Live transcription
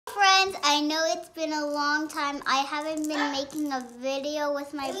friends, I know it's been a long time. I haven't been making a video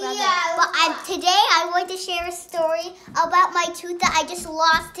with my brother. But today I want to share a story about my tooth that I just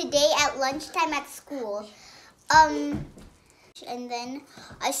lost today at lunchtime at school. And then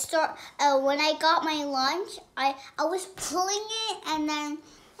when I got my lunch, I was pulling it, and then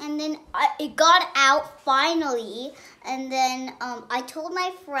it got out finally. And then I told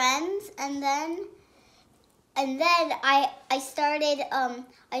my friends, and then I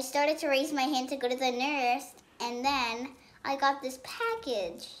started to raise my hand to go to the nurse, and then I got this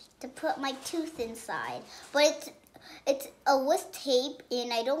package to put my tooth inside. But it's with tape,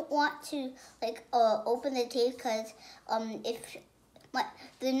 and I don't want to open the tape because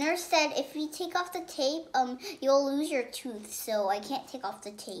the nurse said if you take off the tape, you'll lose your tooth, so I can't take off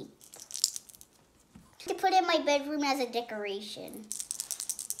the tape. To put it in my bedroom as a decoration.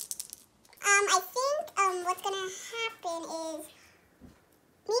 I think what's gonna happen is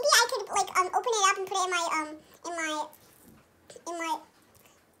maybe I could open it up and put it in my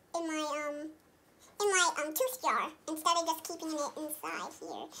tooth jar instead of just keeping it inside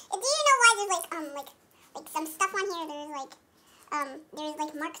here. Do you know why there's some stuff on here?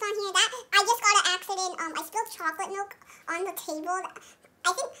 There's marks on here. That I just got an accident. I spilled chocolate milk on the table.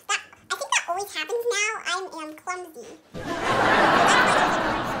 I think that always happens now. I am clumsy.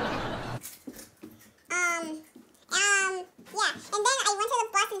 Yeah, and then I went to the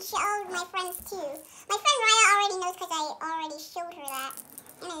bus and showed my friends too. My friend Raya already knows because I already showed her that.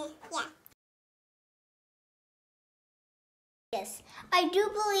 Yeah. Yes, I do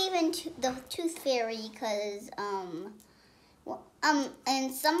believe in the tooth fairy because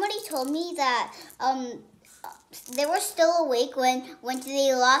and somebody told me that they were still awake when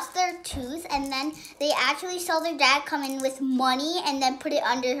they lost their tooth, and then they actually saw their dad come in with money and then put it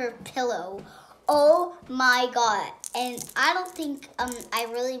under her pillow. Oh my God. And I don't think I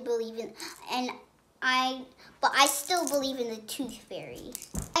really believe in, but I still believe in the tooth fairy.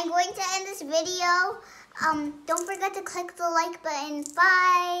 I'm going to end this video. Don't forget to click the like button.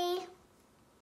 Bye.